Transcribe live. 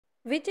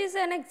Which is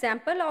an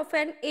example of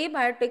an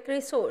abiotic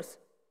resource?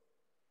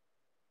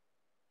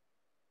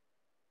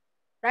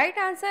 Right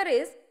answer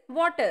is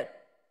water.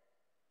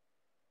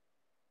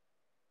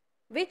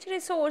 Which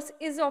resource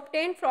is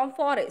obtained from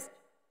forest?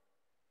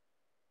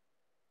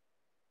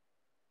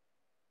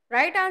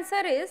 Right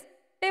answer is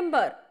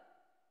timber.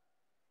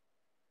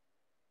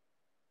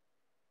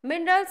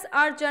 Minerals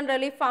are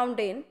generally found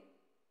in.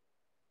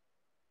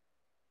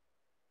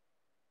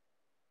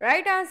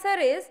 Right answer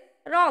is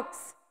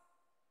rocks.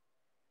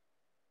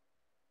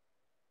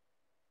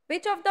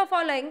 Which of the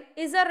following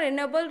is a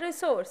renewable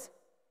resource?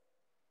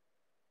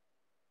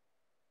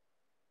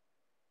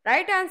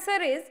 Right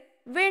answer is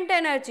wind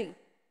energy.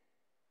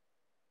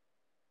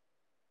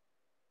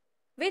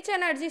 Which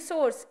energy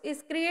source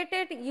is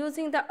created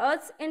using the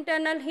Earth's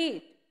internal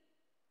heat?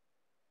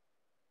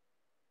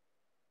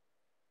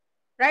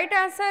 Right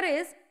answer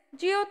is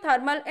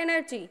geothermal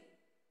energy.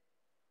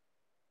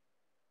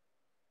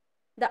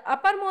 The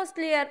uppermost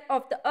layer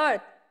of the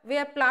earth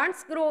where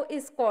plants grow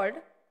is called.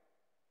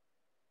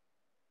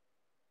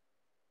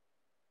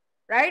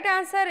 Right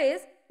answer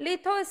is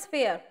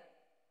lithosphere.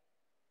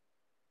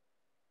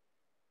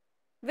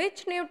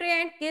 Which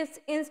nutrient gives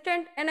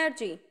instant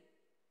energy?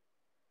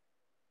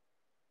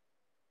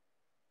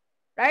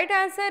 Right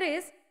answer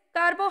is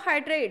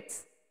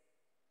carbohydrates.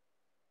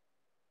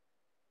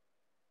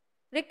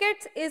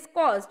 Rickets is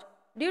caused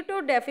due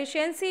to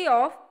deficiency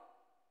of.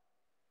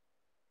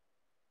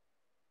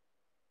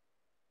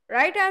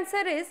 Right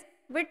answer is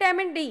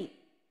vitamin D.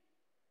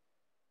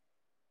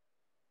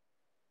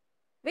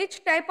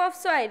 Which type of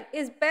soil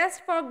is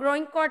best for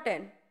growing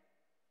cotton?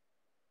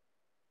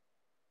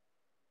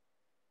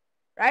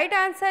 Right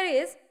answer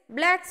is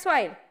black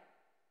soil.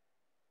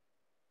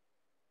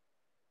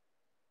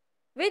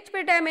 Which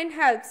vitamin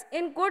helps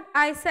in good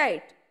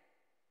eyesight?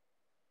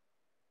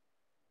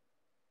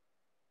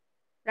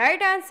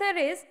 Right answer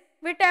is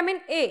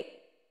vitamin A.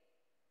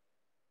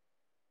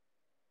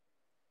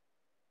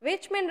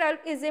 Which mineral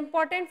is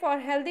important for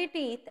healthy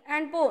teeth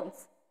and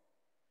bones?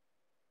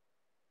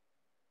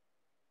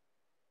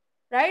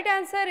 Right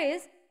answer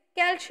is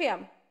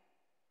calcium.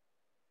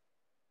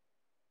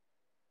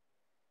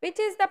 Which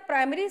is the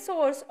primary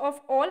source of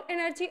all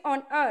energy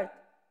on earth?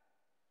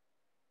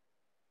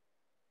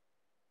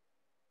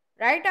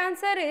 Right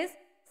answer is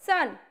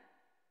sun.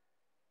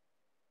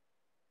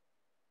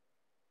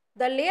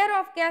 The layer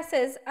of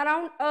gases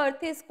around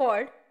earth is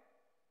called.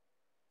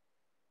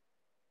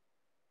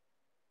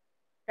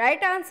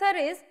 Right answer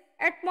is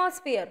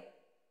atmosphere.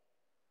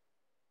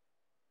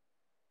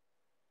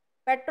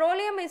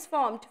 Petroleum is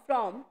formed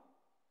from.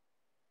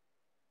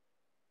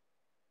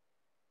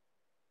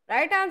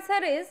 Right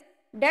answer is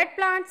dead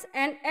plants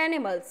and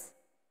animals.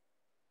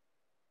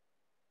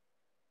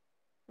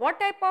 What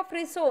type of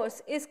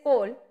resource is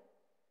coal?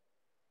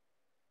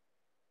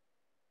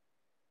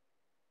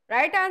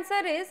 Right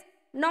answer is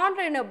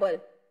non-renewable.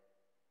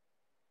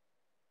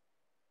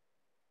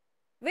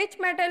 Which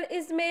metal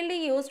is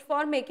mainly used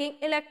for making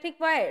electric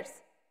wires?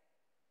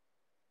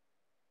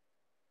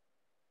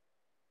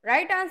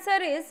 Right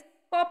answer is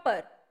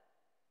copper.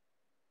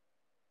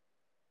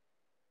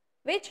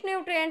 Which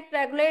nutrient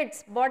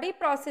regulates body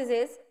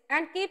processes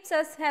and keeps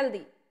us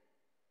healthy?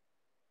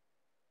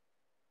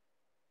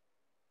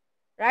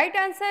 Right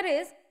answer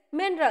is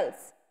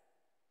minerals.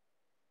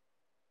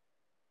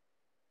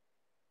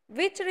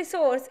 Which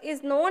resource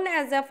is known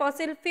as a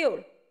fossil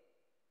fuel?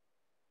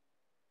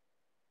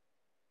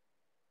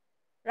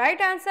 Right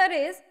answer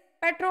is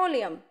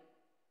petroleum.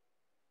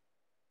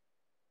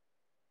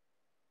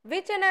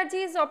 Which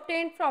energy is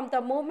obtained from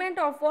the movement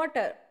of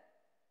water?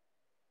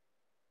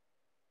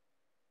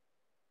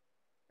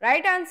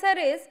 Right answer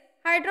is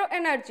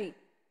hydroenergy.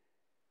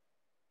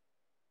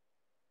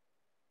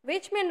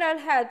 Which mineral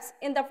helps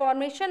in the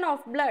formation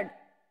of blood?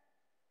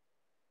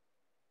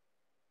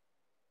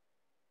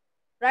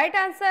 Right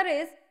answer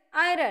is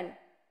iron.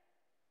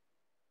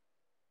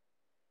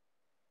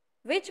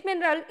 Which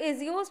mineral is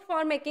used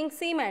for making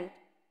cement?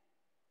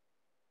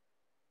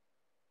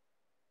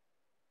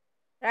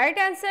 Right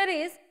answer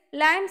is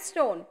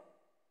limestone.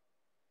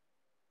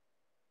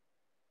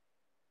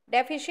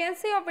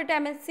 Deficiency of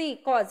vitamin C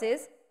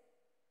causes.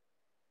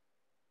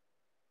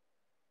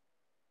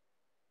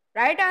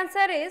 Right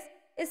answer is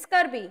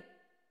scurvy.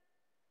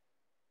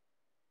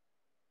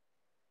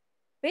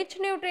 Which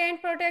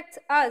nutrient protects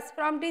us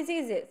from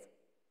diseases?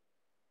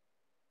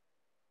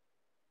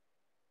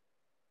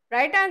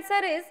 Right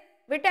answer is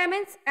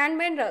vitamins and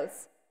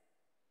minerals.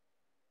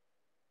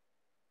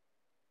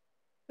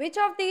 Which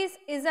of these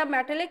is a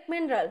metallic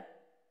mineral?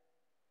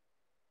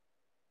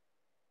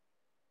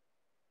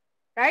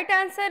 Right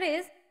answer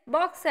is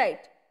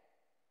bauxite.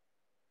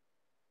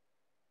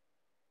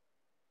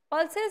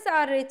 Pulses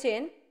are rich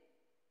in.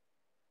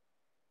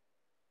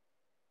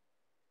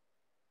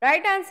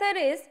 Right answer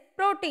is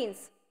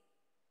proteins.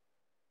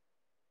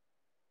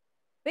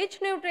 Which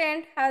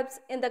nutrient helps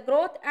in the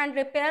growth and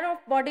repair of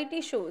body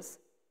tissues?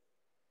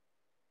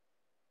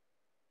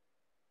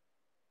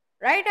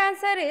 Right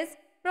answer is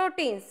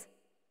proteins.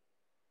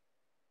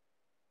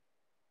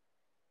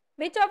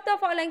 Which of the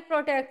following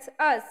protects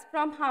us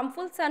from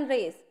harmful sun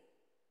rays?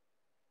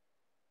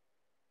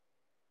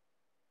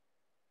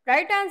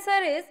 Right answer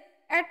is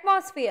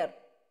atmosphere.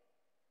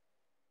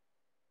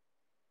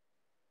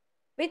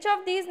 Which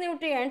of these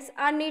nutrients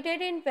are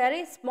needed in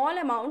very small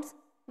amounts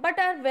but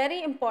are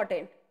very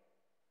important?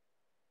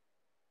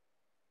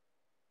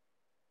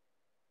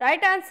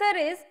 Right answer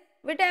is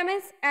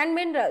vitamins and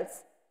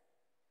minerals.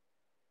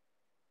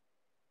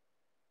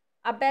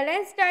 A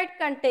balanced diet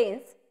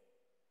contains.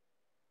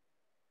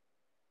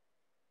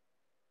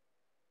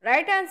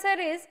 Right answer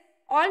is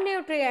all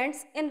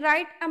nutrients in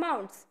right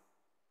amounts.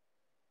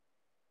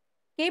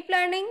 Keep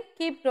learning,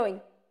 keep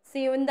growing.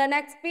 See you in the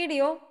next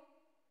video.